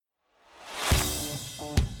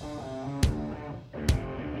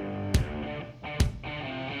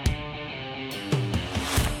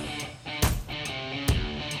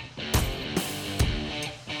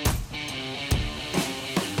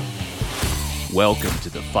Welcome to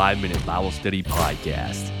the 5-Minute Bible Study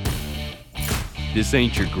Podcast. This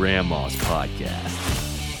ain't your grandma's podcast.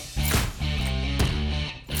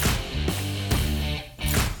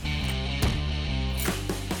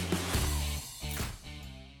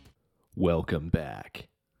 Welcome back.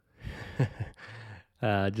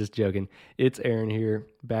 Just joking. It's Aaron here,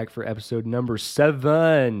 back for episode number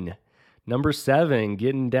 7. Number 7,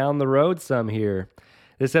 getting down the road some here.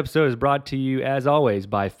 This episode is brought to you, as always,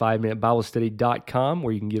 by 5minutebiblestudy.com,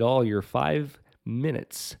 where you can get all your 5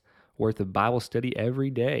 minutes worth of Bible study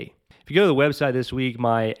every day. If you go to the website this week,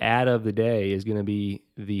 my ad of the day is going to be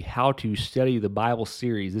the How to Study the Bible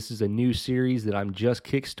series. This is a new series that I'm just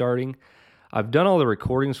kickstarting. I've done all the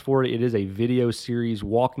recordings for it. It is a video series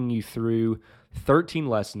walking you through 13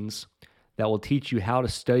 lessons that will teach you how to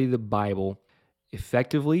study the Bible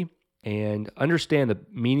effectively and understand the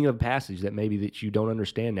meaning of a passage that maybe that you don't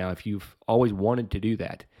understand now. If you've always wanted to do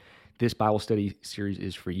that, this Bible study series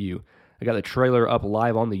is for you. I got the trailer up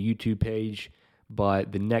live on the YouTube page,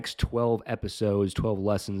 but the next 12 episodes, 12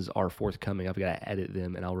 lessons are forthcoming. I've got to edit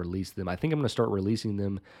them and I'll release them. I think I'm going to start releasing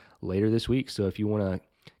them later this week. So if you want to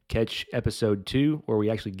catch episode 2, where we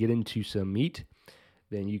actually get into some meat,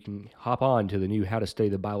 then you can hop on to the new How to Study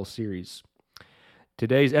the Bible series.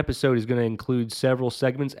 Today's episode is going to include several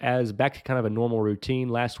segments as back to kind of a normal routine.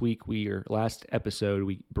 Last episode,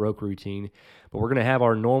 we broke routine, but we're going to have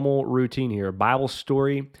our normal routine here: a Bible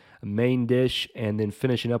story, a main dish, and then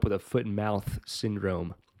finishing up with a foot and mouth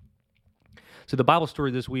syndrome. So the Bible story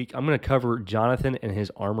this week, I'm going to cover Jonathan and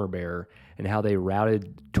his armor bearer and how they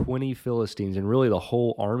routed 20 Philistines and really the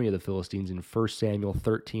whole army of the Philistines in 1 Samuel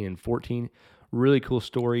 13 and 14. Really cool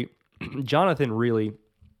story. Jonathan really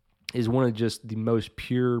is one of just the most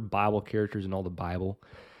pure Bible characters in all the Bible.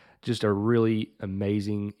 Just a really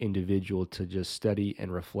amazing individual to just study and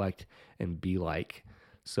reflect and be like.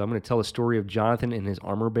 So I'm going to tell the story of Jonathan and his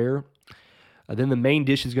armor bearer. Then the main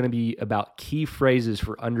dish is going to be about key phrases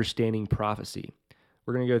for understanding prophecy.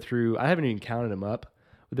 We're going to go through, I haven't even counted them up,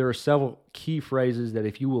 but there are several key phrases that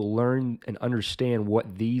if you will learn and understand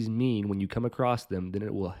what these mean when you come across them, then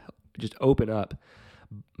it will just open up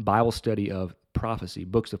Bible study of prophecy,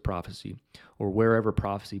 books of prophecy, or wherever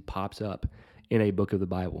prophecy pops up in a book of the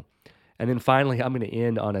Bible. And then finally, I'm going to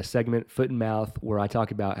end on a segment, Foot and Mouth, where I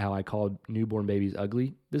talk about how I called newborn babies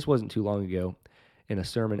ugly. This wasn't too long ago in a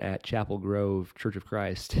sermon at Chapel Grove Church of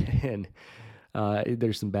Christ, and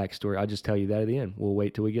there's some backstory. I'll just tell you that at the end. We'll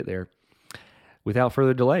wait till we get there. Without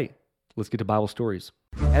further delay, let's get to Bible stories.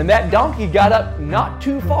 And that donkey got up not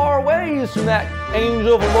too far away from that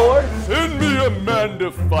angel of the Lord. Send me a man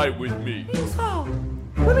to fight with me. So,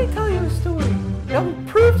 let me tell you a story that will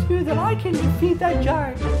prove to you that I can defeat that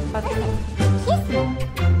giant.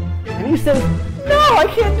 And he says, no, I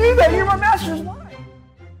can't do that. You're my master's wife.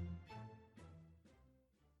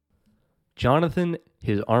 Jonathan,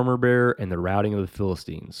 his armor bearer, and the routing of the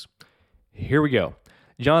Philistines. Here we go.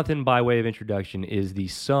 Jonathan, by way of introduction, is the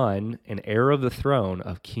son and heir of the throne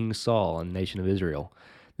of King Saul in the nation of Israel.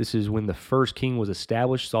 This is when the first king was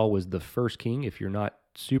established. Saul was the first king, if you're not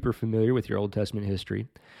super familiar with your Old Testament history.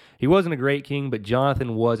 He wasn't a great king, but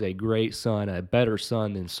Jonathan was a great son, a better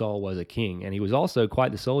son than Saul was a king. And he was also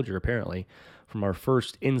quite the soldier, apparently, from our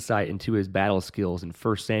first insight into his battle skills in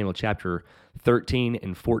 1 Samuel chapter 13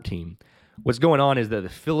 and 14. What's going on is that the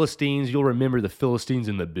Philistines, you'll remember the Philistines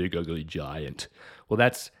and the big ugly giant. Well,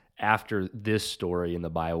 that's after this story in the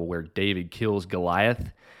Bible where David kills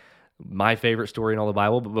Goliath, my favorite story in all the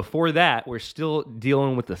Bible. But before that, we're still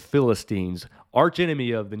dealing with the Philistines,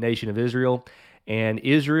 archenemy of the nation of Israel, and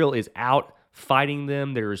Israel is out fighting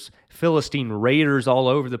them. There's Philistine raiders all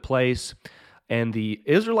over the place, and the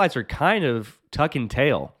Israelites are kind of tucking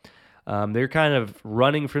tail. They're kind of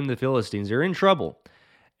running from the Philistines. They're in trouble.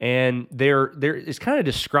 And it's kind of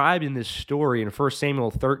described in this story in 1 Samuel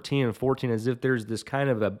 13 and 14 as if there's this kind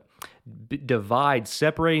of a divide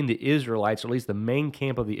separating the Israelites, or at least the main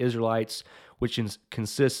camp of the Israelites, which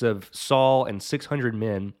consists of Saul and 600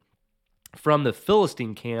 men, from the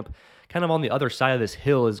Philistine camp, kind of on the other side of this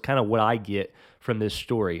hill is kind of what I get from this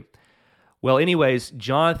story. Well, anyways,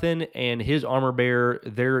 Jonathan and his armor bearer,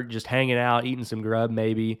 they're just hanging out, eating some grub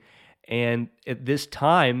maybe, and at this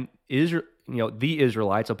time, the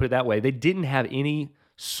Israelites, I'll put it that way, they didn't have any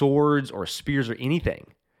swords or spears or anything.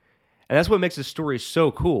 And that's what makes this story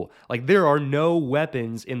so cool. Like, there are no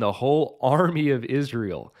weapons in the whole army of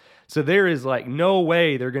Israel. So there is like no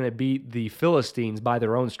way they're going to beat the Philistines by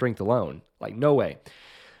their own strength alone. Like, no way.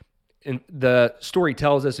 And the story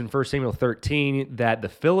tells us in 1 Samuel 13 that the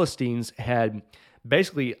Philistines had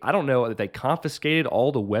basically, I don't know that they confiscated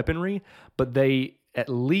all the weaponry, but they at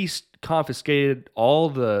least confiscated all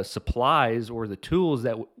the supplies or the tools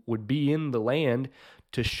that would be in the land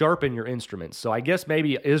to sharpen your instruments. So I guess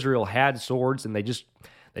maybe Israel had swords and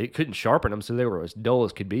they couldn't sharpen them, so they were as dull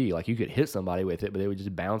as could be. Like you could hit somebody with it, but they would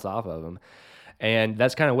just bounce off of them. And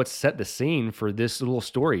that's kind of what set the scene for this little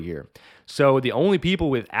story here. So the only people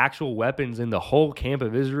with actual weapons in the whole camp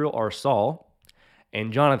of Israel are Saul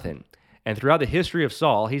and Jonathan. And throughout the history of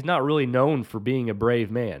Saul, he's not really known for being a brave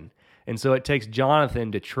man. And so it takes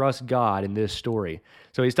Jonathan to trust God in this story.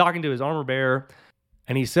 So he's talking to his armor bearer,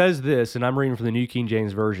 and he says this, and I'm reading from the New King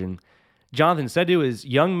James Version. Jonathan said to his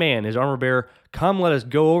young man, his armor bearer, "Come, let us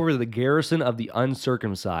go over to the garrison of the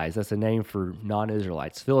uncircumcised." That's a name for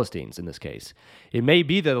non-Israelites, Philistines in this case. "It may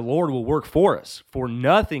be that the Lord will work for us, for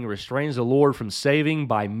nothing restrains the Lord from saving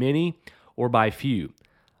by many or by few."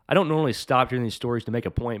 I don't normally stop during these stories to make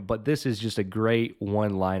a point, but this is just a great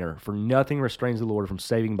one-liner. For nothing restrains the Lord from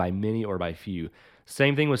saving by many or by few.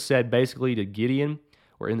 Same thing was said basically to Gideon,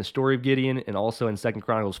 or in the story of Gideon, and also in 2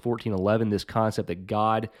 Chronicles 14:11, this concept that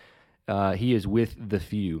God, he is with the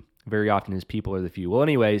few. Very often his people are the few. Well,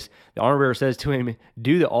 anyways, the armor bearer says to him,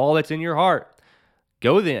 "Do all that's in your heart.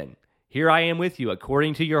 Go then. Here I am with you,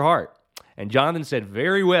 according to your heart." And Jonathan said,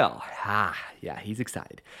 "Very well." Yeah, he's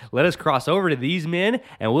excited. "Let us cross over to these men,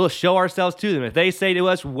 and we'll show ourselves to them. If they say to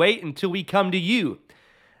us, 'Wait until we come to you,'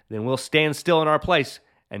 then we'll stand still in our place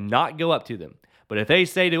and not go up to them. But if they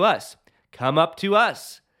say to us, 'Come up to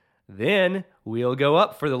us,' then we'll go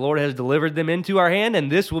up, for the Lord has delivered them into our hand,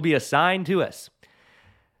 and this will be a sign to us."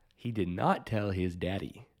 He did not tell his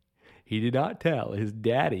daddy. He did not tell his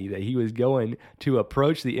daddy that he was going to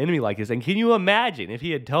approach the enemy like this. And can you imagine if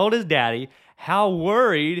he had told his daddy, how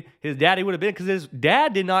worried his daddy would have been? Because his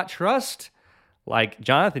dad did not trust like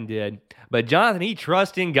Jonathan did. But Jonathan, he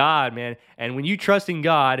trusts in God, man. And when you trust in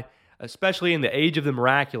God, especially in the age of the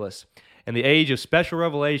miraculous and the age of special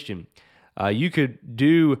revelation, you could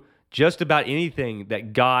do just about anything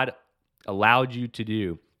that God allowed you to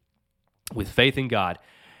do with faith in God.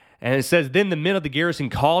 And it says, "Then the men of the garrison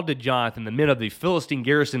called to Jonathan, the men of the Philistine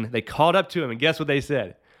garrison. They called up to him, and guess what they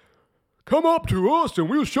said? 'Come up to us, and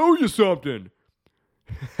we'll show you something.'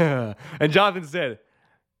 And Jonathan said,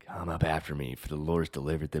 'Come up after me, for the Lord has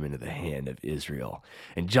delivered them into the hand of Israel.'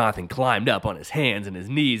 And Jonathan climbed up on his hands and his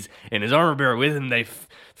knees, and his armor bearer with him. They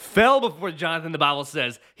fell before Jonathan, the Bible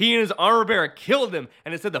says. He and his armor bearer killed them.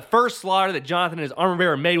 And it said the first slaughter that Jonathan and his armor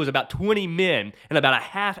bearer made was about 20 men and about a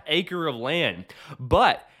half acre of land.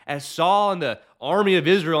 But as Saul and the army of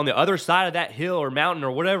Israel on the other side of that hill or mountain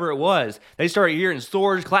or whatever it was, they started hearing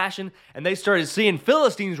swords clashing, and they started seeing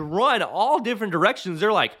Philistines run all different directions.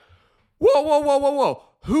 They're like, whoa, whoa, whoa, whoa, whoa.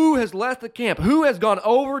 Who has left the camp? Who has gone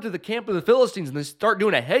over to the camp of the Philistines? And they start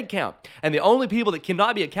doing a head count. And the only people that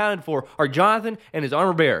cannot be accounted for are Jonathan and his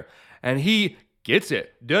armor bearer. And he gets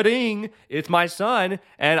it. Da-ding, it's my son.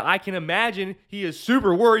 And I can imagine he is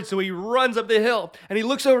super worried, so he runs up the hill and he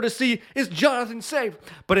looks over to see, is Jonathan safe?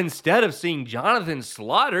 But instead of seeing Jonathan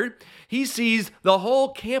slaughtered, he sees the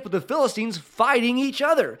whole camp of the Philistines fighting each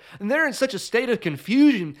other. And they're in such a state of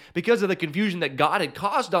confusion because of the confusion that God had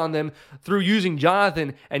caused on them through using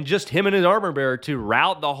Jonathan and just him and his armor bearer to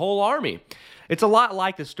rout the whole army. It's a lot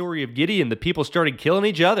like the story of Gideon. The people started killing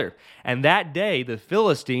each other. And that day, the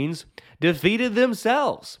Philistines defeated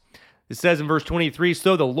themselves. It says in verse 23,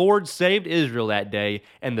 "So the Lord saved Israel that day,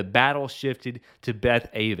 and the battle shifted to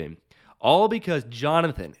Beth-aven. All because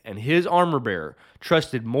Jonathan and his armor bearer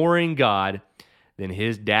trusted more in God than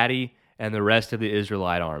his daddy and the rest of the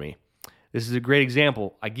Israelite army." This is a great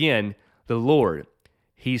example. Again, the Lord,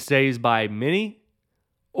 he saves by many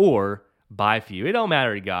or by few. It don't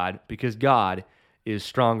matter to God, because God is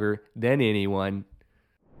stronger than anyone.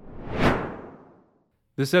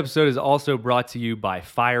 This episode is also brought to you by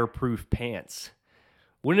Fireproof Pants.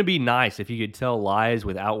 Wouldn't it be nice if you could tell lies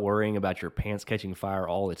without worrying about your pants catching fire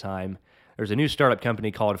all the time? There's a new startup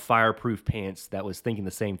company called Fireproof Pants that was thinking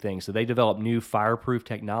the same thing. So they developed new fireproof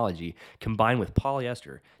technology combined with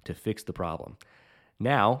polyester to fix the problem.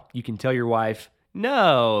 Now you can tell your wife,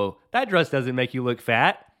 "No, that dress doesn't make you look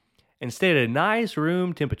fat," and stay at a nice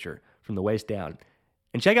room temperature from the waist down.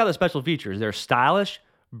 And check out the special features. They're stylish,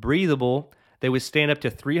 breathable, they withstand up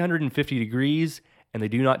to 350 degrees, and they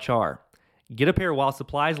do not char. Get a pair while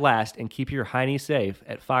supplies last and keep your hiney safe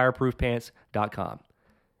at fireproofpants.com.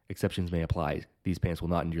 Exceptions may apply. These pants will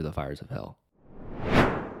not endure the fires of hell.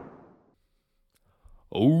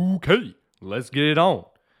 Okay, let's get it on.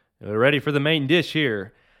 We're ready for the main dish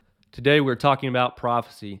here. Today we're talking about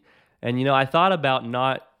prophecy. And, I thought about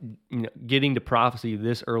not getting to prophecy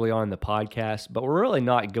this early on in the podcast, but we're really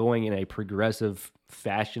not going in a progressive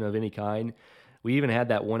fashion of any kind. We even had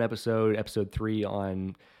that one episode, episode 3,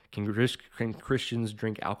 on can Christians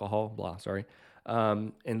drink alcohol? Blah, sorry.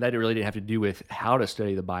 And that really didn't have to do with how to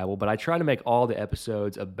study the Bible, but I try to make all the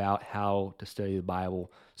episodes about how to study the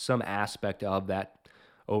Bible, some aspect of that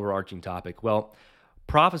overarching topic. Well,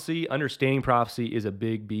 prophecy, understanding prophecy is a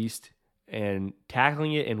big beast, and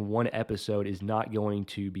tackling it in one episode is not going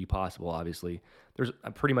to be possible, obviously. There's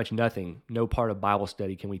pretty much nothing, no part of Bible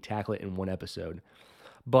study can we tackle it in one episode.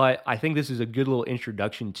 But I think this is a good little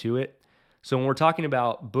introduction to it. So when we're talking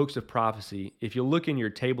about books of prophecy, if you look in your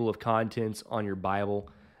table of contents on your Bible,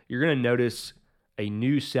 you're going to notice a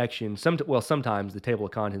new section. Sometimes the table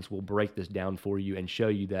of contents will break this down for you and show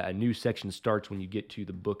you that a new section starts when you get to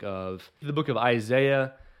the book of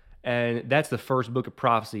Isaiah, and that's the first book of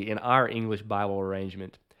prophecy in our English Bible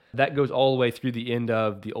arrangement. That goes all the way through the end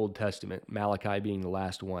of the Old Testament, Malachi being the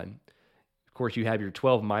last one. Of course, you have your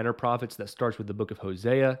 12 minor prophets that starts with the book of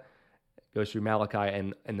Hosea, goes through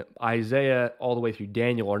Malachi, and Isaiah all the way through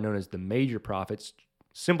Daniel are known as the major prophets,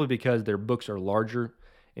 simply because their books are larger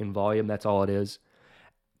in volume. That's all it is.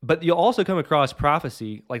 But you'll also come across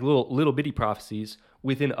prophecy, like little bitty prophecies,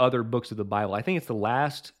 within other books of the Bible. I think it's the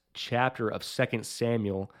last chapter of 2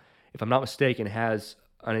 Samuel, if I'm not mistaken, has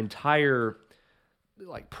an entire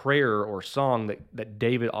prayer or song that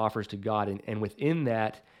David offers to God, and within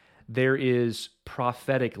that there is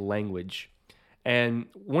prophetic language. And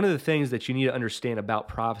one of the things that you need to understand about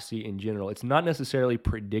prophecy in general, it's not necessarily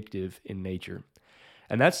predictive in nature.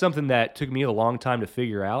 And that's something that took me a long time to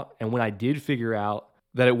figure out. And when I did figure out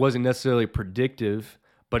that it wasn't necessarily predictive,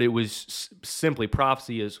 but it was simply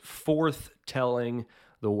prophecy is forthtelling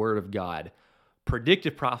the word of God.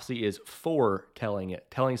 Predictive prophecy is foretelling it,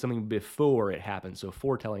 telling something before it happens. So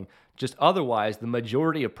foretelling. Just otherwise, the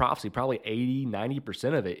majority of prophecy, probably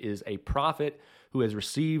 80-90% of it, is a prophet who has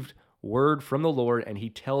received word from the Lord and he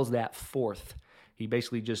tells that forth. He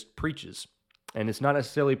basically just preaches. And it's not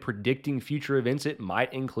necessarily predicting future events. It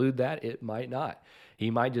might include that. It might not. He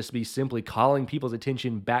might just be simply calling people's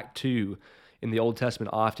attention back to, in the Old Testament,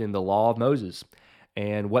 often the law of Moses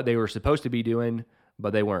and what they were supposed to be doing,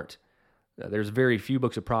 but they weren't. There's very few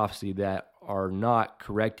books of prophecy that are not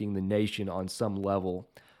correcting the nation on some level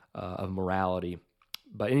of morality.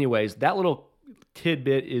 But anyways, that little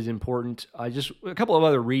tidbit is important. Just a couple of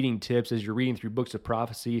other reading tips as you're reading through books of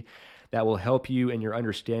prophecy that will help you in your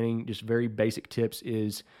understanding. Just very basic tips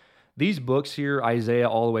is these books here, Isaiah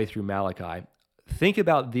all the way through Malachi. Think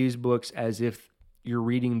about these books as if you're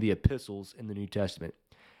reading the epistles in the New Testament.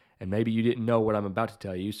 And maybe you didn't know what I'm about to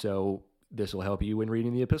tell you, so this will help you when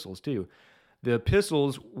reading the epistles too. The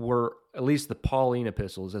epistles were, at least the Pauline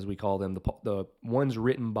epistles, as we call them, the ones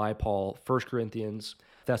written by Paul, 1 Corinthians,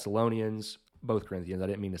 Thessalonians, both Corinthians. I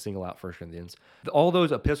didn't mean to single out 1 Corinthians. All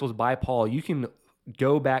those epistles by Paul, you can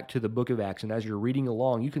go back to the book of Acts, and as you're reading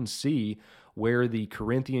along, you can see where the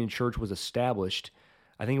Corinthian church was established.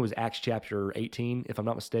 I think it was Acts chapter 18, if I'm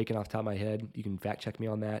not mistaken, off the top of my head. You can fact check me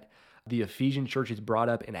on that. The Ephesian church is brought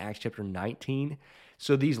up in Acts chapter 19.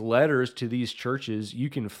 So these letters to these churches, you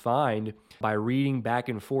can find by reading back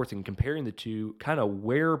and forth and comparing the two, kind of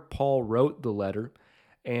where Paul wrote the letter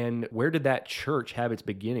and where did that church have its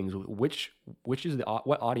beginnings. Which is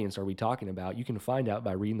what audience are we talking about? You can find out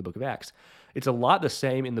by reading the book of Acts. It's a lot the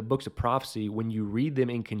same in the books of prophecy when you read them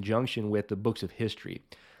in conjunction with the books of history.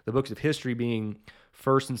 The books of history being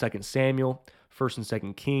 1st and 2nd Samuel, 1st and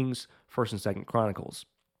 2nd Kings, 1st and 2nd Chronicles,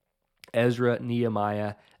 Ezra,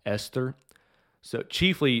 Nehemiah, Esther. So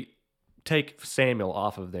chiefly take Samuel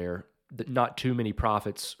off of there. Not too many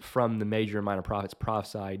prophets from the major and minor prophets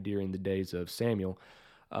prophesied during the days of Samuel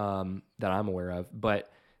that I'm aware of.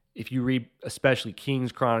 But if you read especially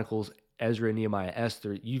Kings, Chronicles, Ezra, Nehemiah,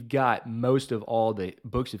 Esther, you've got most of all the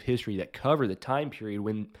books of history that cover the time period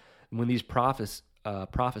when these prophets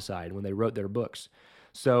prophesied, when they wrote their books.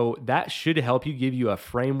 So that should help you, give you a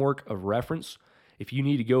framework of reference. If you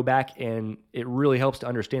need to go back, and it really helps to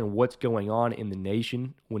understand what's going on in the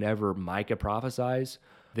nation whenever Micah prophesies,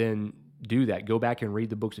 then do that. Go back and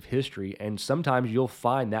read the books of history, and sometimes you'll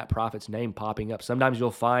find that prophet's name popping up. Sometimes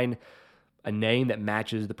you'll find a name that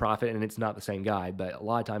matches the prophet, and it's not the same guy, but a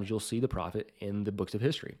lot of times you'll see the prophet in the books of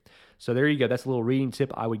history. So there you go. That's a little reading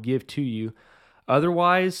tip I would give to you.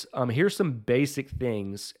 Otherwise, here's some basic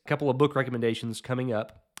things. A couple of book recommendations coming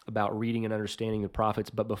up about reading and understanding the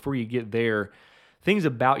prophets, but before you get there, things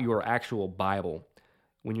about your actual Bible.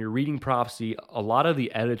 When you're reading prophecy, a lot of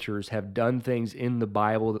the editors have done things in the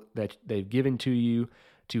Bible that they've given to you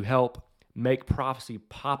to help make prophecy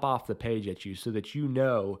pop off the page at you so that you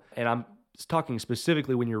know, and I'm talking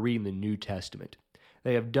specifically when you're reading the New Testament.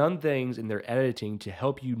 They have done things in their editing to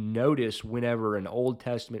help you notice whenever an Old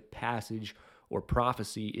Testament passage or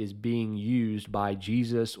prophecy is being used by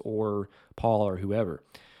Jesus or Paul or whoever.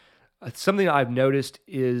 Something I've noticed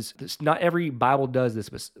is this, not every Bible does this,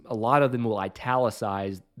 but a lot of them will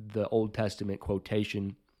italicize the Old Testament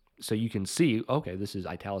quotation so you can see, okay, this is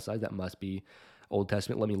italicized, that must be Old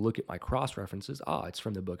Testament. Let me look at my cross-references. It's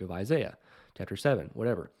from the book of Isaiah, chapter 7,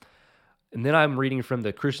 whatever. And then I'm reading from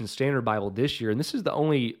the Christian Standard Bible this year, and this is the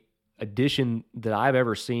only edition that I've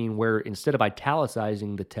ever seen where instead of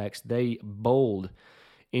italicizing the text, they bold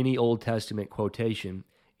any Old Testament quotation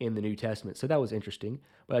in the New Testament. So that was interesting.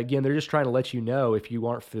 But again, they're just trying to let you know, if you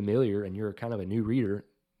aren't familiar and you're kind of a new reader,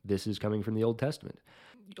 this is coming from the Old Testament.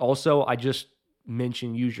 Also, I just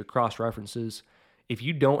mentioned use your cross-references. If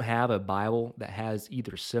you don't have a Bible that has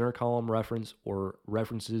either center column reference or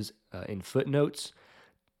references in footnotes,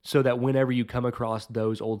 so that whenever you come across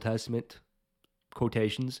those Old Testament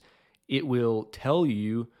quotations, it will tell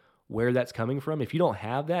you where that's coming from. If you don't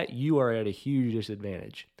have that, you are at a huge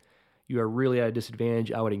disadvantage. You are really at a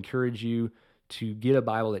disadvantage. I would encourage you to get a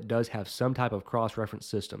Bible that does have some type of cross-reference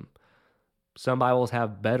system. Some Bibles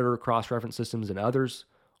have better cross-reference systems than others.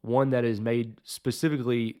 One that is made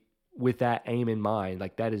specifically with that aim in mind.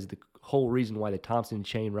 Like, that is the whole reason why the Thompson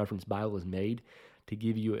Chain Reference Bible is made, to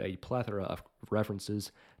give you a plethora of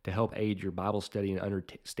references to help aid your Bible study and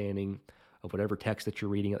understanding of whatever text that you're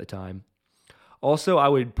reading at the time. Also, I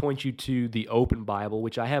would point you to the Open Bible,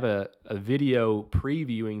 which I have a video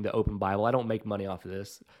previewing the Open Bible. I don't make money off of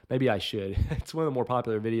this. Maybe I should. It's one of the more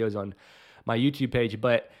popular videos on my YouTube page.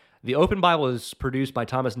 But the Open Bible is produced by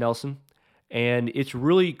Thomas Nelson, and it's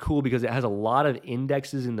really cool because it has a lot of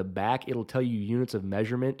indexes in the back. It'll tell you units of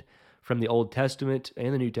measurement from the Old Testament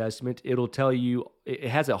and the New Testament. It'll tell you, it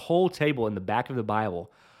has a whole table in the back of the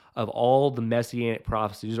Bible of all the Messianic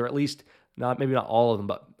prophecies, or at least maybe not all of them,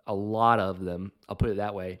 but a lot of them, I'll put it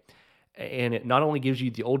that way. And it not only gives you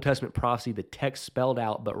the Old Testament prophecy, the text spelled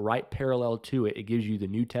out, but right parallel to it, it gives you the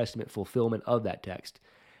New Testament fulfillment of that text.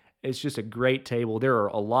 It's just a great table. There are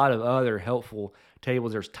a lot of other helpful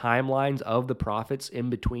tables. There's timelines of the prophets in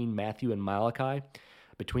between Matthew and Malachi,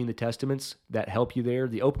 between the Testaments, that help you there.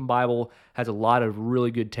 The Open Bible has a lot of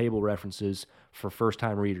really good table references for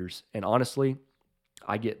first-time readers. And honestly,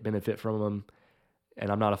 I get benefit from them,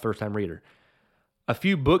 and I'm not a first-time reader. A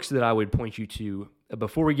few books that I would point you to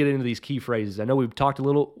before we get into these key phrases. I know we've talked a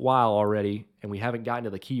little while already, and we haven't gotten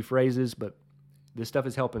to the key phrases, but this stuff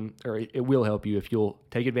is helping, or it will help you if you'll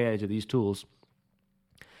take advantage of these tools.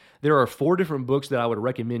 There are 4 different books that I would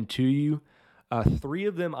recommend to you. 3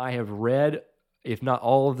 of them I have read, if not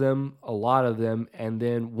all of them, a lot of them, and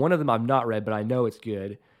then one of them I've not read, but I know it's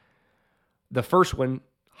good. The first one,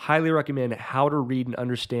 highly recommend How to Read and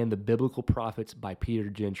Understand the Biblical Prophets by Peter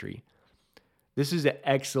Gentry. This is an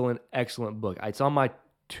excellent, excellent book. It's on my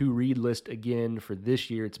to-read list again for this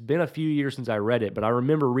year. It's been a few years since I read it, but I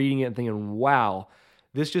remember reading it and thinking, wow,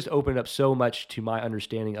 this just opened up so much to my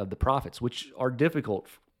understanding of the prophets, which are difficult.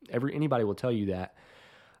 Anybody will tell you that.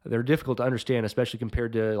 They're difficult to understand, especially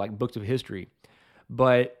compared to like books of history.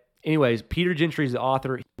 But anyways, Peter Gentry is the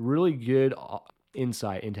author. Really good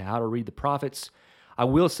insight into how to read the prophets. I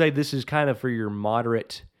will say this is kind of for your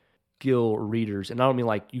moderate skill readers, and I don't mean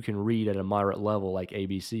like you can read at a moderate level like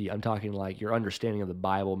ABC. I'm talking like your understanding of the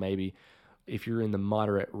Bible. Maybe if you're in the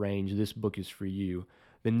moderate range, this book is for you.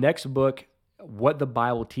 The next book, What the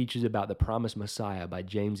Bible Teaches About the Promised Messiah by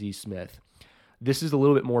James E. Smith. This is a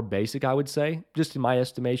little bit more basic, I would say, just in my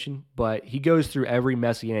estimation, but he goes through every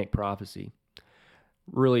messianic prophecy.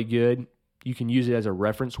 Really good. You can use it as a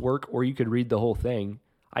reference work, or you could read the whole thing.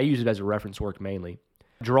 I use it as a reference work mainly.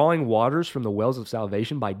 Drawing Waters from the Wells of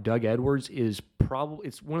Salvation by Doug Edwards is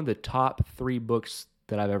it's one of the top 3 books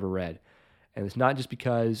that I've ever read. And it's not just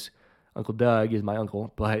because Uncle Doug is my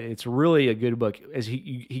uncle, but it's really a good book. As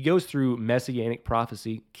he goes through messianic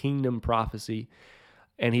prophecy, kingdom prophecy,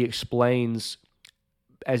 and he explains,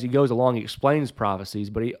 as he goes along, he explains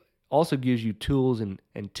prophecies, but he also gives you tools and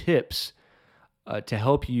tips to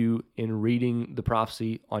help you in reading the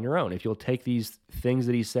prophecy on your own. If you'll take these things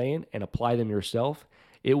that he's saying and apply them yourself,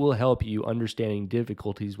 it will help you understanding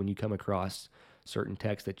difficulties when you come across certain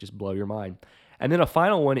texts that just blow your mind. And then a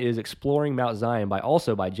final one is Exploring Mount Zion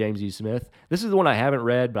by James E. Smith. This is the one I haven't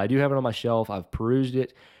read, but I do have it on my shelf. I've perused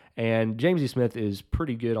it, and James E. Smith is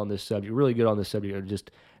pretty good on this subject, really good on this subject of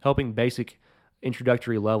just helping basic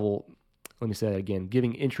introductory level, let me say that again,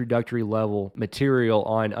 giving introductory level material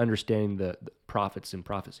on understanding the prophets and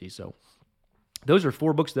prophecy. So those are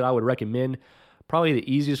 4 books that I would recommend. Probably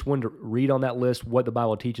the easiest one to read on that list, What the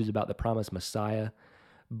Bible Teaches About the Promised Messiah.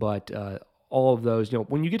 But all of those,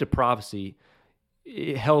 when you get to prophecy,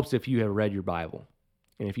 it helps if you have read your Bible.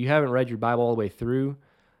 And if you haven't read your Bible all the way through,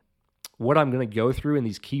 what I'm going to go through in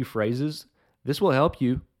these key phrases, this will help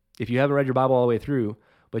you if you haven't read your Bible all the way through,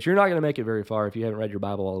 but you're not going to make it very far if you haven't read your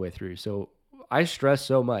Bible all the way through. So I stress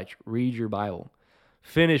so much, read your Bible.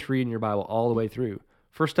 Finish reading your Bible all the way through.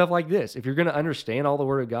 For stuff like this, if you're going to understand all the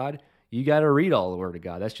Word of God, you got to read all the Word of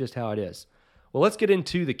God. That's just how it is. Well, let's get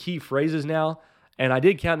into the key phrases now. And I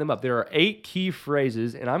did count them up. There are 8 key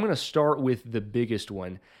phrases, and I'm going to start with the biggest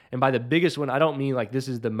one. And by the biggest one, I don't mean like this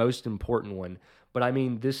is the most important one, but I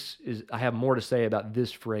mean I have more to say about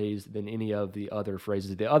this phrase than any of the other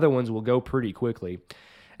phrases. The other ones will go pretty quickly,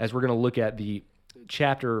 as we're going to look at the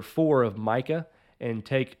chapter 4 of Micah and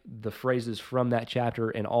take the phrases from that chapter,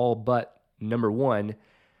 and all but number 1,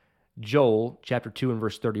 Joel, chapter 2 and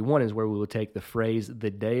verse 31 is where we will take the phrase,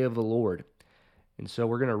 the day of the Lord. And so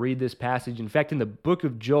we're going to read this passage. In fact, in the book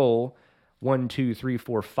of Joel, 1, 2, 3,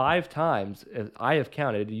 4, 5 times, as I have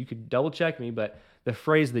counted, you could double check me, but the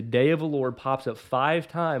phrase, the day of the Lord, pops up 5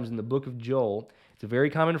 times in the book of Joel. It's a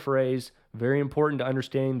very common phrase, very important to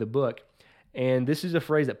understanding the book. And this is a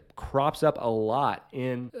phrase that crops up a lot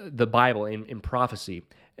in the Bible, in prophecy.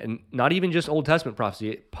 And not even just Old Testament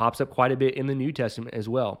prophecy, it pops up quite a bit in the New Testament as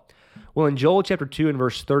well. Well, in Joel chapter 2 and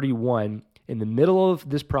verse 31, in the middle of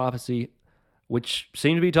this prophecy, which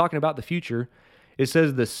seems to be talking about the future, it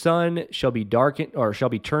says, the sun shall be darkened, or shall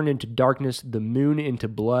be turned into darkness, the moon into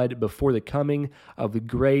blood, before the coming of the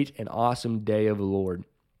great and awesome day of the Lord.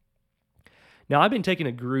 Now, I've been taking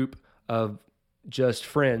a group of just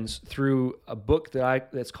friends through a book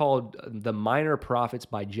that's called The Minor Prophets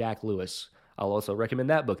by Jack Lewis. I'll also recommend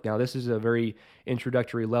that book. Now, this is a very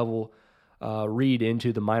introductory level read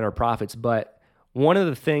into the Minor Prophets, but one of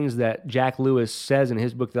the things that Jack Lewis says in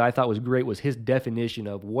his book that I thought was great was his definition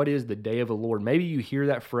of what is the day of the Lord. Maybe you hear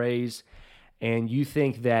that phrase and you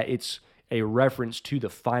think that it's a reference to the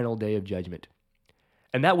final day of judgment.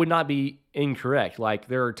 And that would not be incorrect. Like,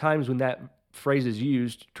 there are times when that phrase is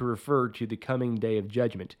used to refer to the coming day of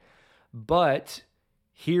judgment. But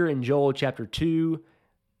here in Joel chapter 2,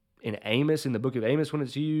 in Amos, in the book of Amos when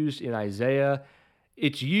it's used, in Isaiah,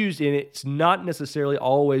 it's used, and it's not necessarily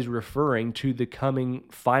always referring to the coming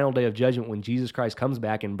final day of judgment when Jesus Christ comes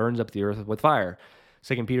back and burns up the earth with fire,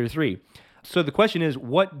 2 Peter 3. So the question is,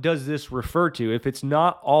 what does this refer to? If it's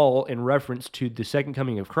not all in reference to the second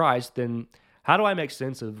coming of Christ, then how do I make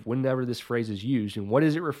sense of whenever this phrase is used, and what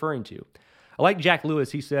is it referring to? I like Jack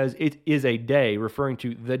Lewis. He says it is a day, referring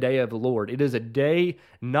to the day of the Lord. It is a day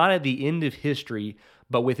not at the end of history,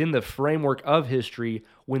 but within the framework of history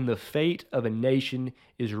when the fate of a nation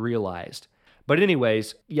is realized. But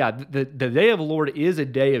anyways, yeah, the day of the Lord is a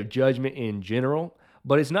day of judgment in general,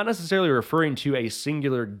 but it's not necessarily referring to a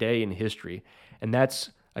singular day in history. And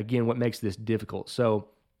that's, again, what makes this difficult. So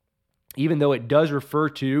even though it does refer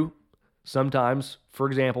to sometimes, for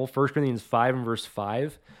example, 1 Corinthians 5 and verse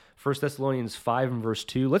 5, 1 Thessalonians 5 and verse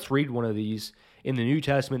 2, let's read one of these in the New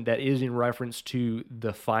Testament that is in reference to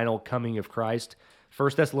the final coming of Christ.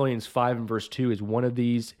 1 Thessalonians 5 and verse 2 is one of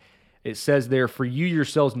these. It says there, "For you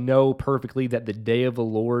yourselves know perfectly that the day of the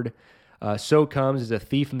Lord so comes as a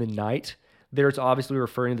thief in the night." There it's obviously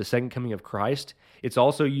referring to the second coming of Christ. It's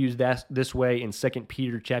also used this way in 2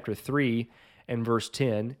 Peter chapter 3 and verse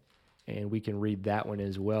 10. And we can read that one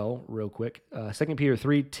as well real quick. 2 Peter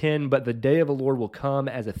 3:10, "But the day of the Lord will come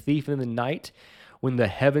as a thief in the night, when the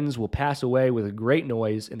heavens will pass away with a great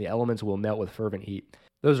noise and the elements will melt with fervent heat."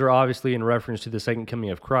 Those are obviously in reference to the second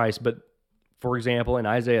coming of Christ, but for example, in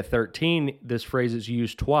Isaiah 13, this phrase is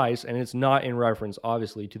used twice, and it's not in reference,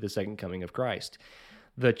 obviously, to the second coming of Christ.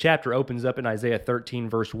 The chapter opens up in Isaiah 13,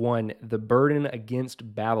 verse 1, "The burden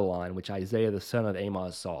against Babylon, which Isaiah the son of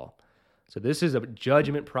Amoz saw." So this is a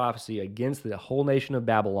judgment prophecy against the whole nation of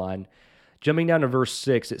Babylon. Jumping down to verse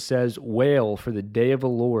 6, it says, "Wail, for the day of the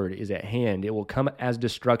Lord is at hand. It will come as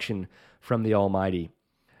destruction from the Almighty."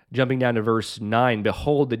 Jumping down to verse 9,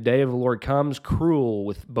 "Behold, the day of the Lord comes, cruel,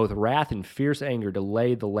 with both wrath and fierce anger, to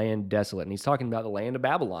lay the land desolate." And he's talking about the land of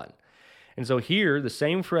Babylon. And so here, the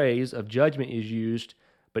same phrase of judgment is used,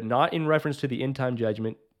 but not in reference to the end-time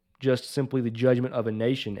judgment, just simply the judgment of a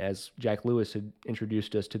nation, as Jack Lewis had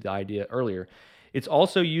introduced us to the idea earlier. It's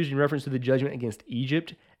also used in reference to the judgment against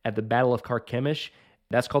Egypt at the Battle of Carchemish.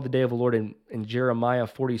 That's called the day of the Lord in Jeremiah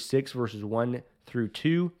 46, verses 1 through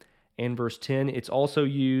 2 and verse 10. It's also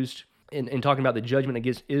used in talking about the judgment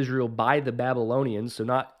against Israel by the Babylonians, so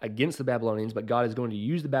not against the Babylonians, but God is going to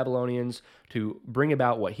use the Babylonians to bring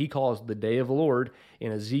about what he calls the day of the Lord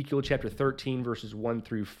in Ezekiel chapter 13, verses 1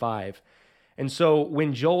 through 5. And so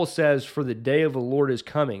when Joel says, "For the day of the Lord is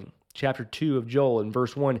coming," chapter 2 of Joel, in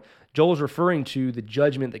verse 1, Joel is referring to the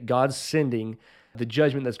judgment that God's sending, the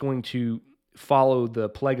judgment that's going to follow the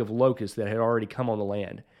plague of locusts that had already come on the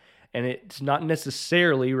land. and it's not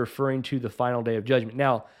necessarily referring to the final day of judgment.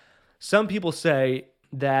 Now, some people say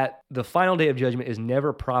that the final day of judgment is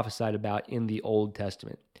never prophesied about in the Old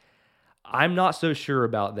Testament. I'm not so sure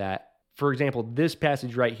about that. For example, this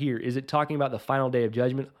passage right here, is it talking about the final day of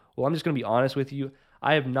judgment? Well, I'm just going to be honest with you.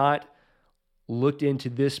 I have not looked into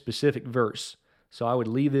this specific verse, so I would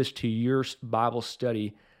leave this to your Bible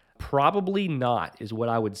study. Probably not, is what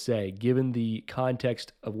I would say, given the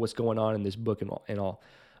context of what's going on in this book and all.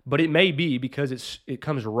 But it may be, because it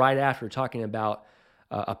comes right after talking about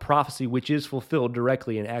a prophecy which is fulfilled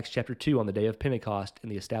directly in Acts chapter 2 on the day of Pentecost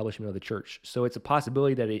and the establishment of the church. So it's a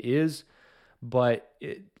possibility that it is, but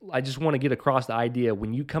I just want to get across the idea,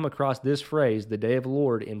 when you come across this phrase, the day of the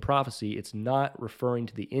Lord, in prophecy, it's not referring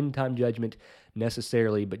to the end-time judgment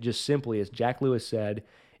necessarily, but just simply, as Jack Lewis said,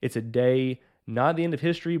 it's a day, not at the end of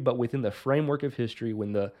history, but within the framework of history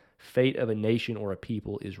when the fate of a nation or a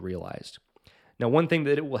people is realized. Now, one thing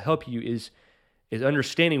that it will help you is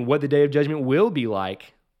understanding what the day of judgment will be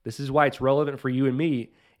like. This is why it's relevant for you and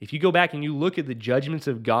me. If you go back and you look at the judgments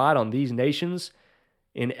of God on these nations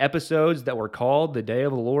in episodes that were called the day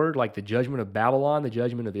of the Lord, like the judgment of Babylon, the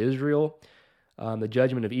judgment of Israel, the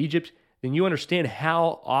judgment of Egypt, then you understand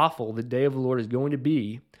how awful the day of the Lord is going to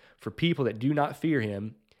be for people that do not fear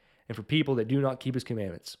him and for people that do not keep his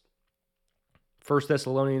commandments. 2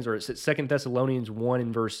 Thessalonians 1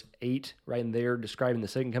 in verse 8, right in there, describing the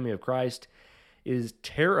second coming of Christ, is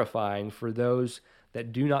terrifying for those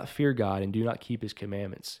that do not fear God and do not keep his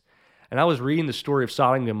commandments. And I was reading the story of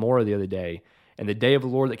Sodom and Gomorrah the other day, and the day of the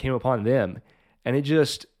Lord that came upon them. And it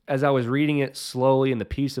just, as I was reading it slowly in the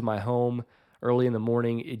peace of my home early in the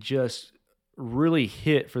morning, it just really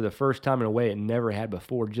hit for the first time in a way it never had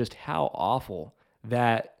before, just how awful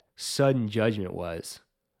that sudden judgment was.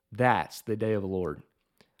 That's the day of the Lord.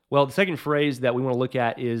 Well, the second phrase that we want to look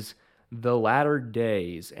at is the latter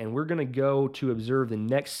days, and we're going to go to observe the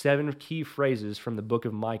next 7 key phrases from the book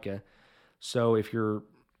of Micah. So if you're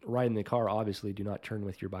riding the car, obviously do not turn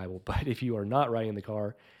with your Bible, but if you are not riding in the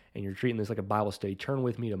car and you're treating this like a Bible study, turn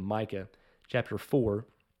with me to Micah chapter 4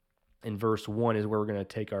 and verse 1 is where we're going to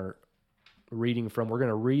take our reading from. We're going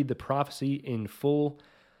to read the prophecy in full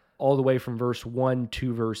all the way from verse 1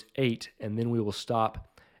 to verse 8, and then we will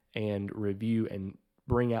stop and review and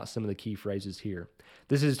bring out some of the key phrases here.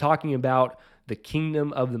 This is talking about the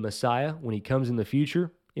kingdom of the Messiah when he comes in the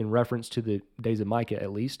future, in reference to the days of Micah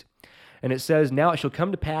at least. And it says, "Now it shall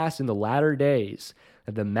come to pass in the latter days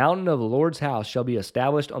that the mountain of the Lord's house shall be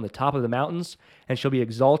established on the top of the mountains, and shall be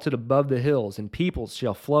exalted above the hills, and peoples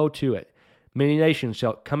shall flow to it. Many nations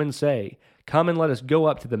shall come and say, Come and let us go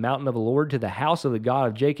up to the mountain of the Lord, to the house of the God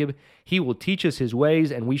of Jacob. He will teach us his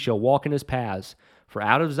ways, and we shall walk in his paths. For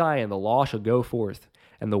out of Zion the law shall go forth,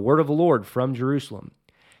 and the word of the Lord from Jerusalem.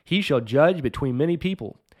 He shall judge between many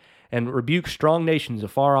people, and rebuke strong nations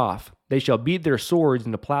afar off. They shall beat their swords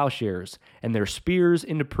into plowshares, and their spears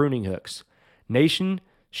into pruning hooks. Nation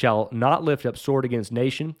shall not lift up sword against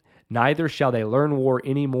nation, neither shall they learn war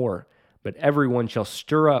any more. But everyone shall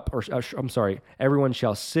everyone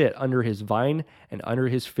shall sit under his vine and under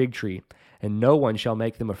his fig tree, and no one shall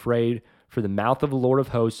make them afraid, for the mouth of the Lord of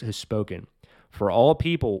hosts has spoken. For all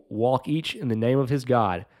people walk each in the name of his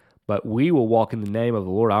God, but we will walk in the name of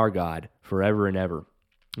the Lord our God forever and ever."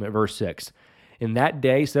 Verse 6, "In that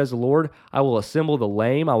day, says the Lord, I will assemble the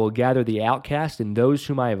lame, I will gather the outcast, and those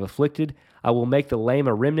whom I have afflicted. I will make the lame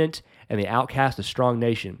a remnant, and the outcast a strong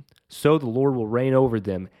nation. So the Lord will reign over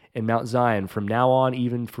them in Mount Zion from now on,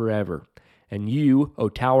 even forever. And you, O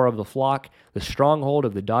tower of the flock, the stronghold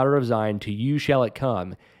of the daughter of Zion, to you shall it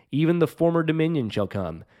come. Even the former dominion shall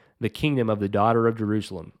come, the kingdom of the daughter of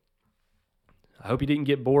Jerusalem." I hope you didn't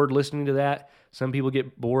get bored listening to that. Some people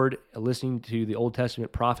get bored listening to the Old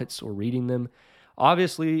Testament prophets or reading them.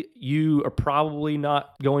 Obviously, you are probably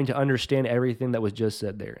not going to understand everything that was just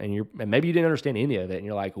said there. And maybe you didn't understand any of it, and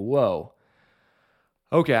you're like, whoa.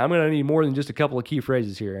 Okay, I'm going to need more than just a couple of key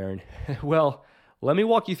phrases here, Aaron. Well, let me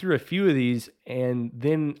walk you through a few of these, and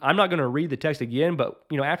then I'm not going to read the text again, but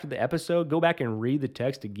after the episode, go back and read the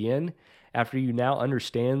text again after you now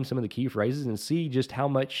understand some of the key phrases and see just how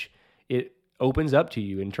much it opens up to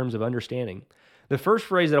you in terms of understanding. The first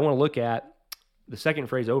phrase that I want to look at, the second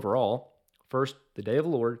phrase overall, first, the day of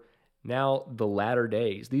the Lord, now the latter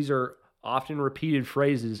days. These are often repeated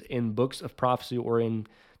phrases in books of prophecy or in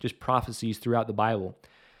just prophecies throughout the Bible.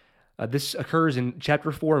 This occurs in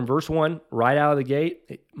chapter 4 and verse 1, right out of the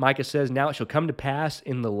gate. Micah says, "Now it shall come to pass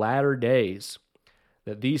in the latter days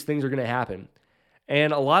that these things are going to happen."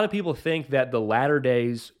 And a lot of people think that the latter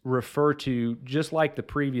days refer to, just like the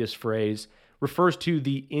previous phrase, refers to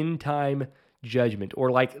the end time judgment,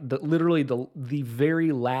 or like literally the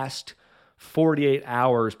very last 48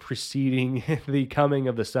 hours preceding the coming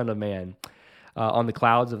of the Son of Man on the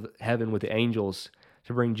clouds of heaven with the angels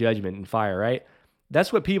to bring judgment and fire, right?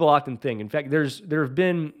 That's what people often think. In fact, there have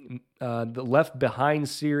been the Left Behind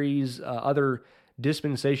series, other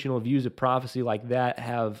dispensational views of prophecy like that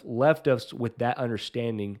have left us with that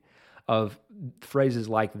understanding of phrases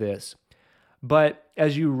like this. But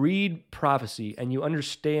as you read prophecy and you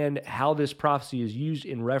understand how this prophecy is used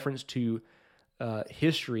in reference to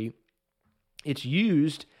history, it's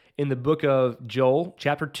used in the book of Joel,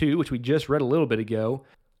 chapter 2, which we just read a little bit ago.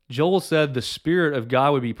 Joel said the Spirit of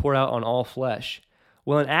God would be poured out on all flesh.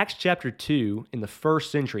 Well, in Acts chapter 2, in the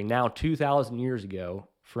first century, now 2,000 years ago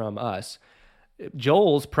from us,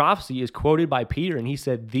 Joel's prophecy is quoted by Peter, and he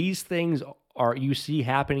said, these things are you see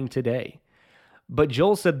happening today. But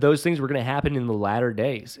Joel said those things were going to happen in the latter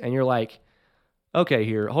days. And you're like, okay,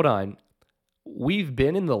 here, hold on. We've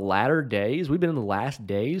been in the latter days. We've been in the last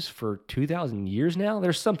days for 2,000 years now.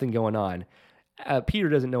 There's something going on. Peter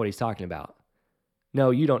doesn't know what he's talking about.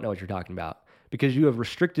 No, you don't know what you're talking about because you have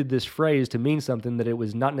restricted this phrase to mean something that it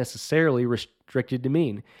was not necessarily restricted to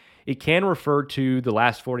mean. It can refer to the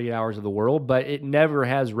last 48 hours of the world, but it never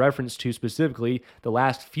has reference to specifically the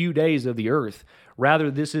last few days of the earth.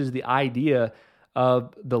 Rather, this is the idea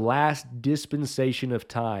of the last dispensation of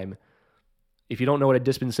time. If you don't know what a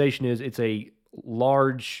dispensation is, it's a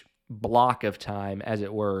large block of time, as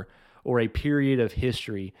it were, or a period of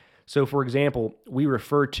history. So, for example, we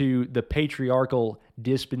refer to the patriarchal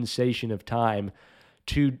dispensation of time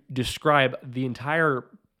to describe the entire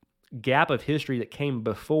gap of history that came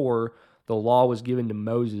before the law was given to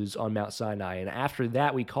Moses on Mount Sinai. And after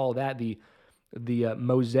that, we call that the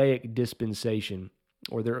Mosaic dispensation,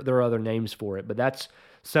 or there are other names for it, but that's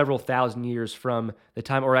several thousand years from the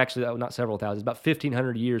time, or actually not several thousand, about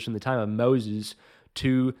 1,500 years from the time of Moses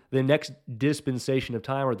to the next dispensation of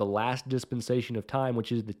time, or the last dispensation of time,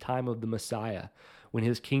 which is the time of the Messiah, when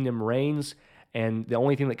his kingdom reigns, and the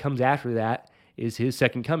only thing that comes after that is his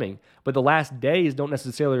second coming. But the last days don't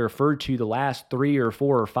necessarily refer to the last 3 or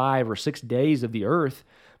 4 or 5 or 6 days of the earth,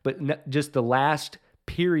 but just the last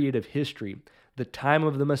period of history, the time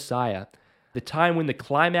of the Messiah, the time when the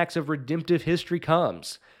climax of redemptive history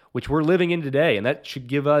comes, which we're living in today. And that should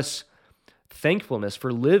give us thankfulness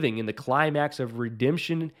for living in the climax of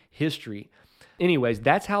redemption history. Anyways,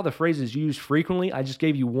 that's how the phrase is used frequently. I just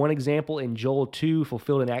gave you one example in Joel 2,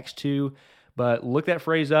 fulfilled in Acts 2, but look that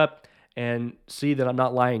phrase up and see that I'm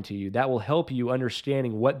not lying to you. That will help you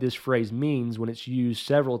understanding what this phrase means when it's used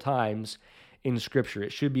several times in Scripture.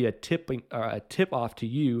 It should be a tip-off to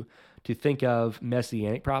you to think of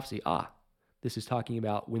messianic prophecy. This is talking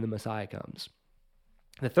about when the Messiah comes.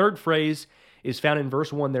 The third phrase is found in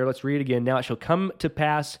verse 1 there. Let's read it again. Now it shall come to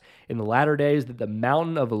pass in the latter days that the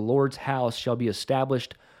mountain of the Lord's house shall be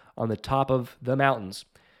established on the top of the mountains.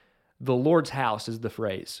 The Lord's house is the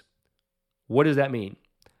phrase. What does that mean?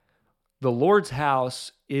 The Lord's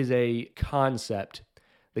house is a concept.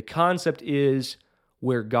 The concept is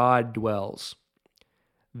where God dwells.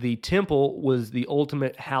 The temple was the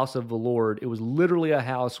ultimate house of the Lord. It was literally a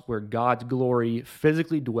house where God's glory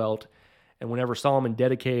physically dwelt. And whenever Solomon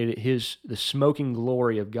dedicated it, the smoking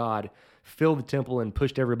glory of God filled the temple and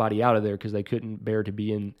pushed everybody out of there because they couldn't bear to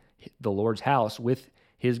be in the Lord's house with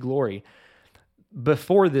his glory.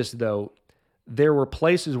 Before this, though, there were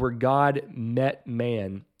places where God met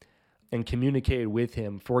man and communicated with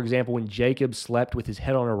him. For example, when Jacob slept with his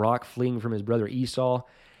head on a rock fleeing from his brother Esau,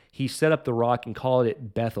 he set up the rock and called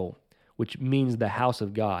it Bethel, which means the house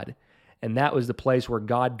of God. And that was the place where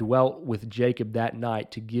God dwelt with Jacob that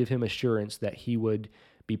night to give him assurance that he would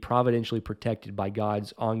be providentially protected by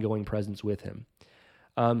God's ongoing presence with him.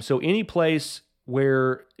 So any place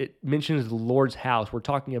where it mentions the Lord's house, we're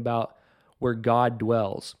talking about where God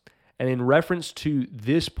dwells. And in reference to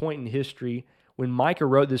this point in history, when Micah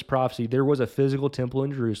wrote this prophecy, there was a physical temple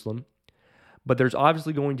in Jerusalem, but there's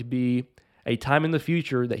obviously going to be a time in the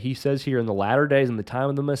future that he says here in the latter days, in the time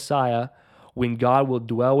of the Messiah, when God will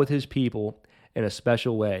dwell with his people in a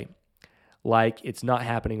special way, like it's not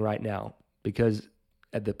happening right now. Because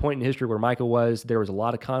at the point in history where Micah was, there was a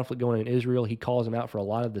lot of conflict going on in Israel. He calls them out for a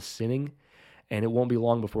lot of the sinning, and it won't be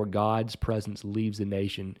long before God's presence leaves the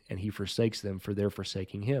nation and he forsakes them for their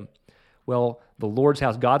forsaking him. Well, the Lord's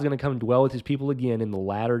house, God's going to come dwell with his people again in the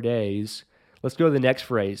latter days. Let's go to the next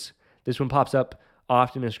phrase. This one pops up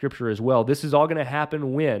often in Scripture as well. This is all going to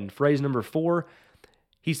happen when? Phrase number 4,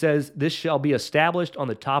 he says, this shall be established on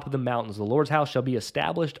the top of the mountains. The Lord's house shall be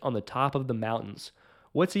established on the top of the mountains.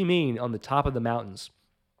 What's he mean on the top of the mountains?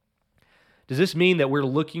 Does this mean that we're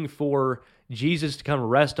looking for Jesus to come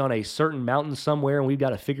rest on a certain mountain somewhere, and we've got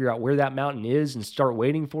to figure out where that mountain is and start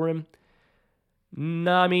waiting for him?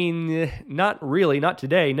 No, I mean, not really, not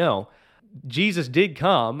today, no. Jesus did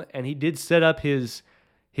come, and he did set up his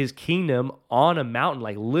kingdom on a mountain,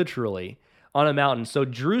 like literally on a mountain. So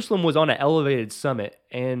Jerusalem was on an elevated summit,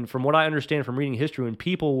 and from what I understand from reading history,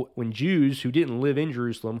 when Jews who didn't live in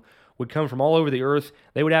Jerusalem would come from all over the earth,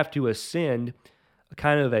 they would have to ascend a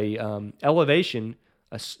kind of a elevation.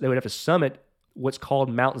 They would have to summit what's called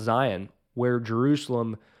Mount Zion, where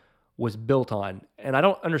Jerusalem was built on. And I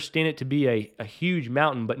don't understand it to be a huge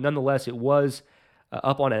mountain, but nonetheless, it was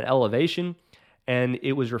up on an elevation, and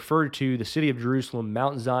it was referred to the city of Jerusalem,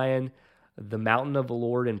 Mount Zion, the mountain of the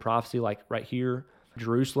Lord in prophecy, like right here,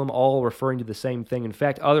 Jerusalem, all referring to the same thing. In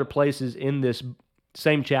fact, other places in this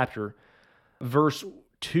same chapter, verse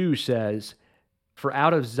 2 says, "For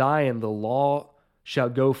out of Zion the law shall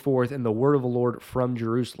go forth, and the word of the Lord from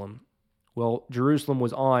Jerusalem." Well, Jerusalem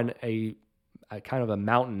was on a kind of a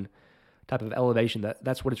mountain type of elevation.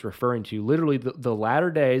 That's what it's referring to. Literally, the latter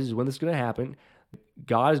days is when this is going to happen.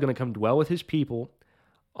 God is going to come dwell with his people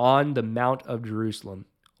on the Mount of Jerusalem,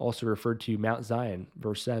 also referred to Mount Zion,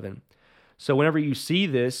 verse 7. So whenever you see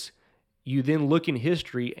this, you then look in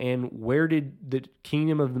history, and where did the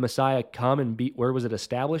kingdom of the Messiah come and be? Where was it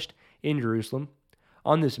established? In Jerusalem,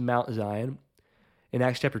 on this Mount Zion. In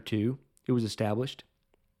Acts chapter 2, it was established.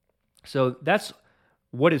 So that's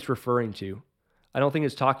what it's referring to. I don't think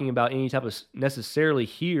it's talking about any type of, necessarily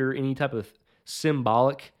here, any type of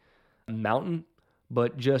symbolic mountain,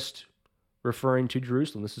 but just referring to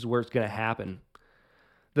Jerusalem. This is where it's going to happen.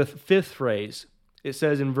 The fifth phrase, it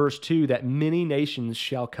says in verse 2 that many nations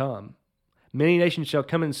shall come. Many nations shall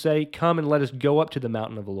come and say, "Come and let us go up to the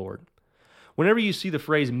mountain of the Lord." Whenever you see the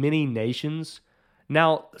phrase many nations,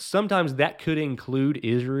 now sometimes that could include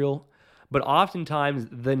Israel, but oftentimes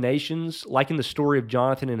the nations, like in the story of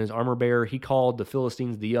Jonathan and his armor bearer, he called the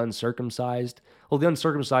Philistines the uncircumcised. Well, the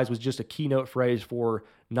uncircumcised was just a keynote phrase for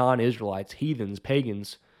non-Israelites, heathens,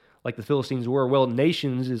 pagans, like the Philistines were. Well,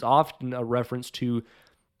 nations is often a reference to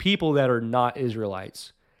people that are not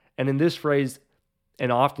Israelites. And in this phrase,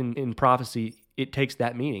 and often in prophecy, it takes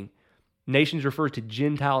that meaning. Nations refers to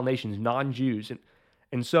Gentile nations, non-Jews.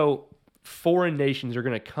 And so foreign nations are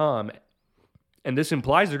going to come, and this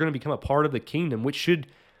implies they're going to become a part of the kingdom, which should,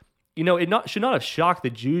 should not have shocked the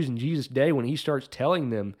Jews in Jesus' day when he starts telling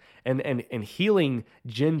them and healing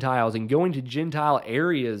Gentiles and going to Gentile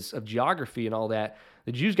areas of geography and all that.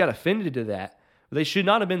 The Jews got offended to that. But they should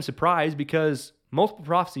not have been surprised, because multiple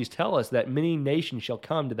prophecies tell us that many nations shall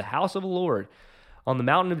come to the house of the Lord on the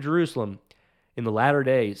mountain of Jerusalem in the latter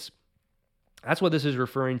days. That's what this is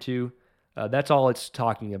referring to. That's all it's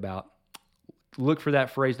talking about. Look for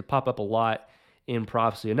that phrase to pop up a lot in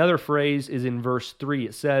prophecy. Another phrase is in verse 3.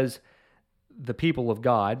 It says, "The people of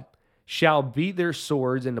God shall beat their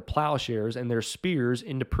swords into plowshares and their spears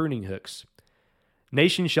into pruning hooks.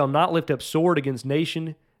 Nation shall not lift up sword against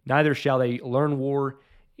nation, neither shall they learn war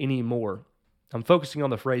anymore." I'm focusing on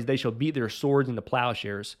the phrase, "they shall beat their swords into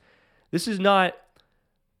plowshares." This is not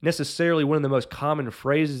necessarily one of the most common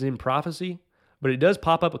phrases in prophecy, but it does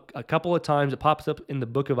pop up a couple of times. It pops up in the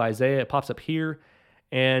book of Isaiah. It pops up here.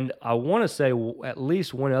 And I want to say at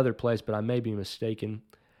least one other place, but I may be mistaken.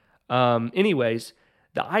 Anyways,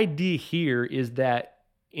 the idea here is that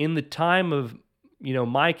in the time of,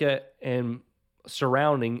 Micah and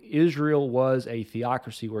surrounding, Israel was a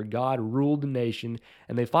theocracy where God ruled the nation,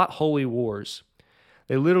 and they fought holy wars.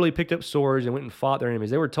 They literally picked up swords and went and fought their enemies.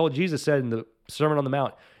 They were told, Jesus said in the Sermon on the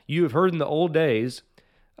Mount, "You have heard in the old days,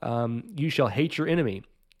 you shall hate your enemy."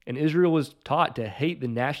 And Israel was taught to hate the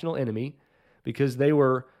national enemy because they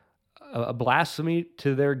were a blasphemy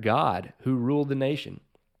to their God who ruled the nation.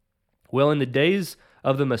 Well, in the days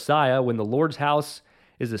of the Messiah, when the Lord's house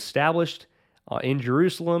is established in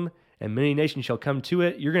Jerusalem and many nations shall come to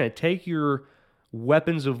it, you're going to take your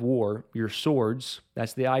weapons of war, your swords,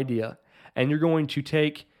 that's the idea, and you're going to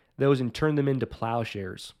take those and turn them into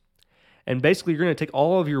plowshares. And basically, you're going to take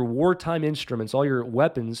all of your wartime instruments, all your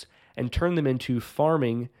weapons, and turn them into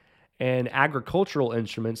farming and agricultural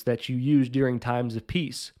instruments that you use during times of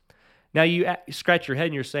peace. Now, you scratch your head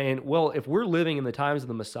and you're saying, well, if we're living in the times of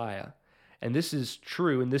the Messiah, and this is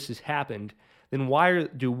true and this has happened, then why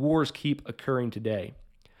do wars keep occurring today?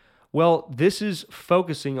 Well, this is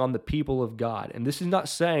focusing on the people of God. And this is not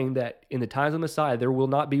saying that in the times of the Messiah, there will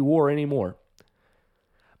not be war anymore.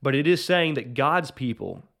 But it is saying that God's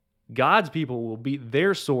people will beat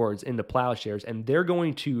their swords into plowshares, and they're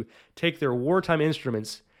going to take their wartime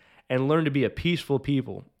instruments and learn to be a peaceful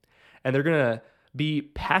people. And they're going to be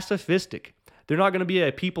pacifistic. They're not going to be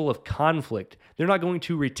a people of conflict. They're not going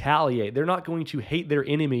to retaliate. They're not going to hate their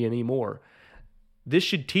enemy anymore. This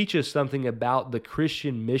should teach us something about the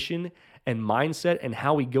Christian mission and mindset and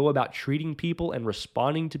how we go about treating people and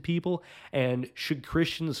responding to people. And should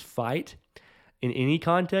Christians fight in any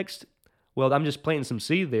context? Well, I'm just planting some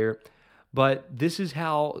seed there. But this is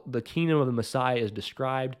how the kingdom of the Messiah is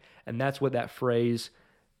described, and that's what that phrase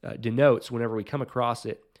denotes whenever we come across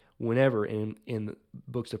it, whenever in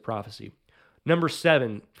books of prophecy. Number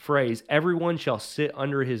 7 phrase, everyone shall sit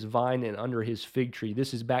under his vine and under his fig tree.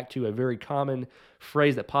 This is back to a very common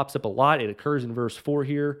phrase that pops up a lot. It occurs in verse 4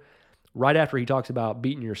 here, right after he talks about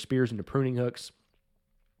beating your spears into pruning hooks.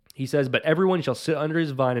 He says, but everyone shall sit under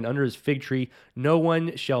his vine and under his fig tree. No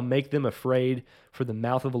one shall make them afraid, for the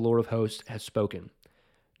mouth of the Lord of hosts has spoken.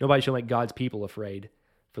 Nobody shall make God's people afraid,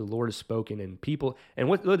 for the Lord has spoken. And people, and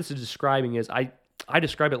what this is describing is, I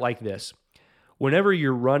describe it like this. Whenever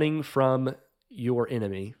you're running from your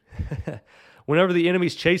enemy, whenever the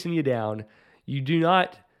enemy's chasing you down, you do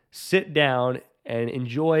not sit down and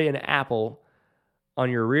enjoy an apple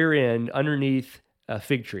on your rear end underneath a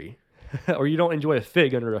fig tree. Or you don't enjoy a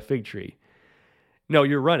fig under a fig tree. No,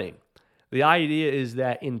 you're running. The idea is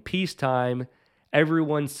that in peacetime,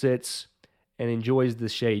 everyone sits and enjoys the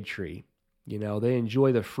shade tree. You know, they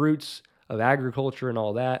enjoy the fruits of agriculture and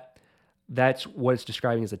all that. That's what it's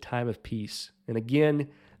describing as a time of peace. And again,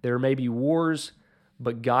 there may be wars,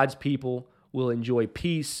 but God's people will enjoy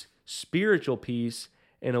peace, spiritual peace,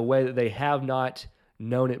 in a way that they have not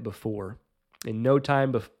known it before. In no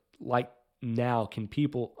time like now can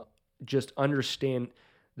people just understand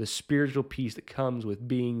the spiritual peace that comes with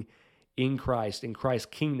being in Christ, in Christ's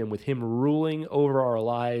kingdom, with Him ruling over our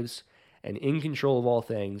lives and in control of all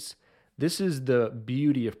things. This is the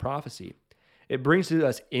beauty of prophecy. It brings to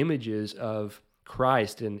us images of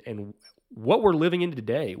Christ and what we're living in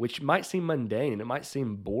today, which might seem mundane and it might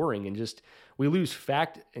seem boring, and just we lose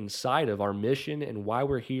fact and sight of our mission and why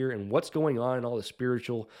we're here and what's going on in all the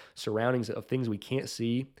spiritual surroundings of things we can't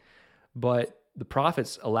see. But the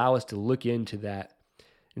prophets allow us to look into that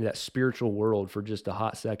spiritual world for just a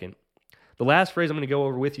hot second. The last phrase I'm going to go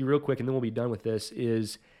over with you real quick, and then we'll be done with this,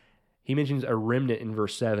 is he mentions a remnant in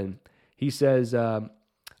verse 7. He says,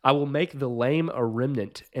 I will make the lame a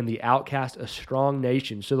remnant and the outcast a strong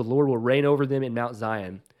nation, so the Lord will reign over them in Mount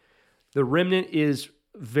Zion. The remnant is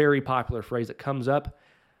a very popular phrase that comes up.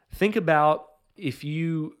 Think about if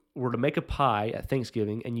you were to make a pie at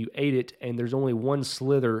Thanksgiving and you ate it and there's only one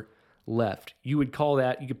slither left. You could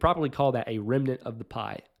probably call that a remnant of the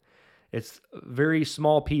pie. It's a very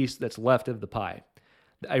small piece that's left of the pie.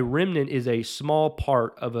 A remnant is a small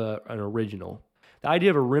part of an original. The idea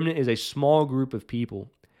of a remnant is a small group of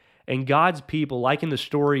people. And God's people, like in the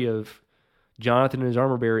story of Jonathan and his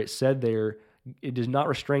armor bearer, it said there, it does not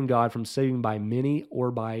restrain God from saving by many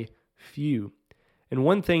or by few. And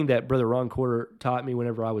one thing that Brother Ron Corder taught me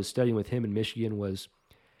whenever I was studying with him in Michigan was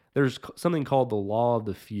there's something called the law of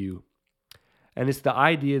the few. And it's the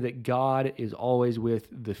idea that God is always with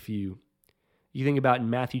the few. You think about in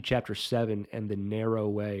Matthew chapter 7 and the narrow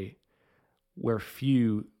way where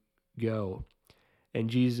few go. And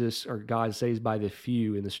Jesus, or God, saves by the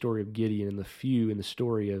few in the story of Gideon, and the few in the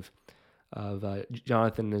story of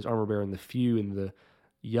Jonathan and his armor bearer, and the few in the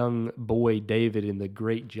young boy David and the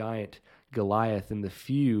great giant Goliath, and the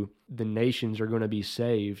few, the nations are going to be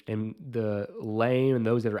saved. And the lame and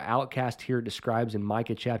those that are outcast here it describes in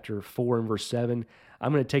Micah chapter 4 and verse 7.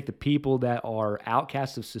 I'm going to take the people that are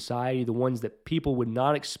outcasts of society, the ones that people would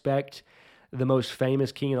not expect the most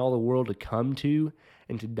famous king in all the world to come to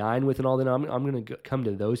and to dine with and all that. I'm going to come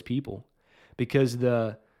to those people because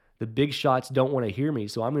the big shots don't want to hear me.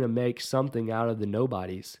 So I'm going to make something out of the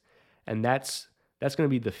nobodies. And that's going to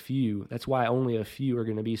be the few. That's why only a few are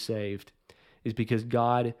going to be saved, is because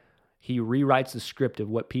God, He rewrites the script of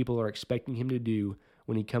what people are expecting Him to do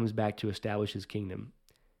when He comes back to establish His kingdom.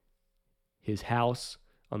 His house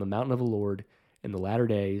on the mountain of the Lord in the latter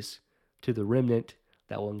days, to the remnant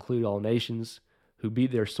that will include all nations who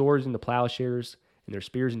beat their swords into plowshares and their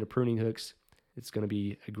spears into pruning hooks. It's going to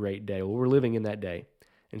be a great day. Well, we're living in that day.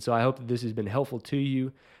 And so I hope that this has been helpful to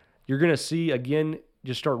you. You're going to see, again,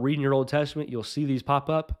 just start reading your Old Testament. You'll see these pop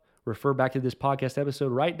up. Refer back to this podcast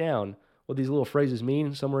episode. Write down what these little phrases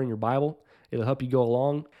mean somewhere in your Bible. It'll help you go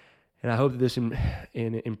along. And I hope that this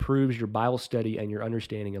improves your Bible study and your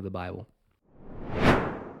understanding of the Bible.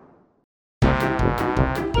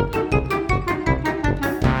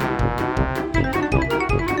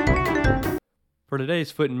 For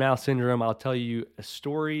today's foot and mouth syndrome, I'll tell you a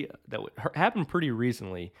story that happened pretty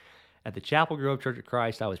recently. At the Chapel Grove Church of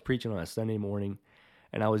Christ, I was preaching on a Sunday morning,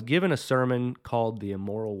 and I was given a sermon called The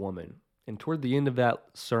Immoral Woman. And toward the end of that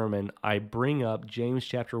sermon, I bring up James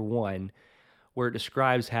chapter 1, where it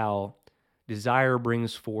describes how desire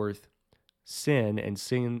brings forth sin and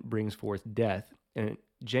sin brings forth death. And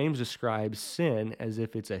James describes sin as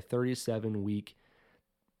if it's a 37-week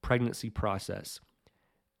pregnancy process.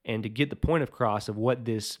 And to get the point across of what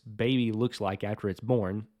this baby looks like after it's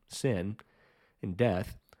born, sin and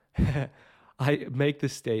death, I make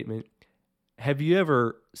this statement. Have you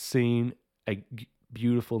ever seen a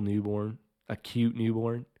beautiful newborn, a cute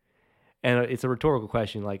newborn? And it's a rhetorical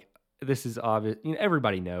question. Like, this is obvious.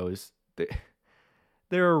 Everybody knows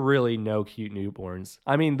there are really no cute newborns.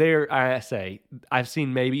 I mean, I've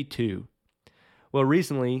seen maybe two. Well,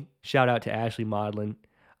 recently, shout out to Ashley Modlin.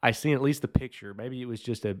 I seen at least the picture. Maybe it was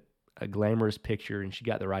just a glamorous picture and she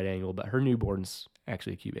got the right angle, but her newborn's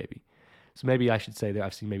actually a cute baby. So maybe I should say that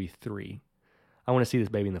I've seen maybe three. I want to see this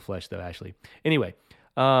baby in the flesh, though, Ashley. Anyway,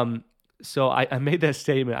 so I made that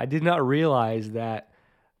statement. I did not realize that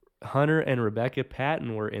Hunter and Rebecca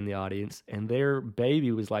Patton were in the audience, and their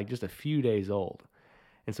baby was like just a few days old.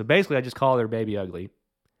 And so basically, I just call their baby ugly.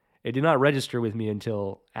 It did not register with me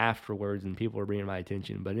until afterwards, and people were bringing my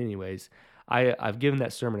attention. But anyways, I've given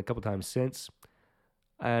that sermon a couple times since,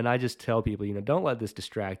 and I just tell people, don't let this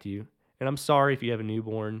distract you. And I'm sorry if you have a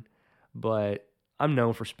newborn, but I'm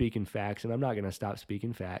known for speaking facts, and I'm not going to stop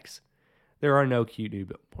speaking facts. There are no cute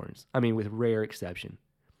newborns. I mean, with rare exception.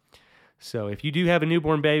 So if you do have a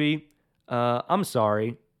newborn baby, I'm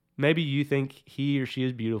sorry. Maybe you think he or she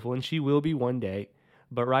is beautiful, and she will be one day.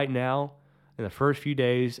 But right now, in the first few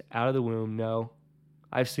days out of the womb, no.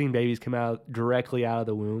 I've seen babies come out directly out of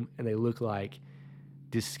the womb, and they look like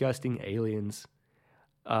disgusting aliens,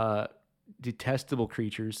 detestable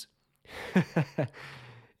creatures.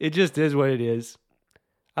 It just is what it is.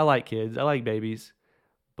 I like kids. I like babies.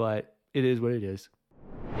 But it is what it is.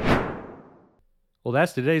 Well,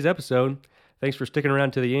 that's today's episode. Thanks for sticking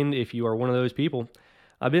around to the end if you are one of those people.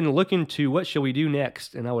 I've been looking to what shall we do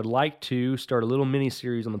next, and I would like to start a little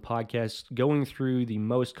mini-series on the podcast going through the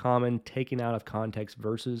most common taken out of context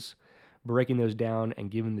verses, breaking those down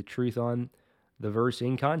and giving the truth on the verse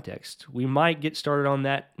in context. We might get started on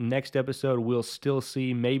that next episode. We'll still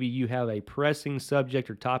see. Maybe you have a pressing subject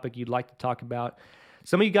or topic you'd like to talk about.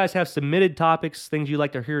 Some of you guys have submitted topics, things you'd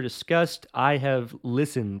like to hear discussed. I have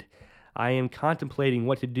listened. I am contemplating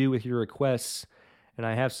what to do with your requests, and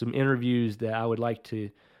I have some interviews that I would like to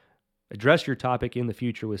address your topic in the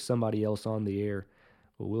future with somebody else on the air.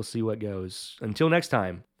 But we'll see what goes. Until next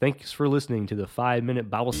time, thanks for listening to the 5 Minute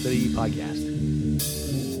Bible Study Podcast.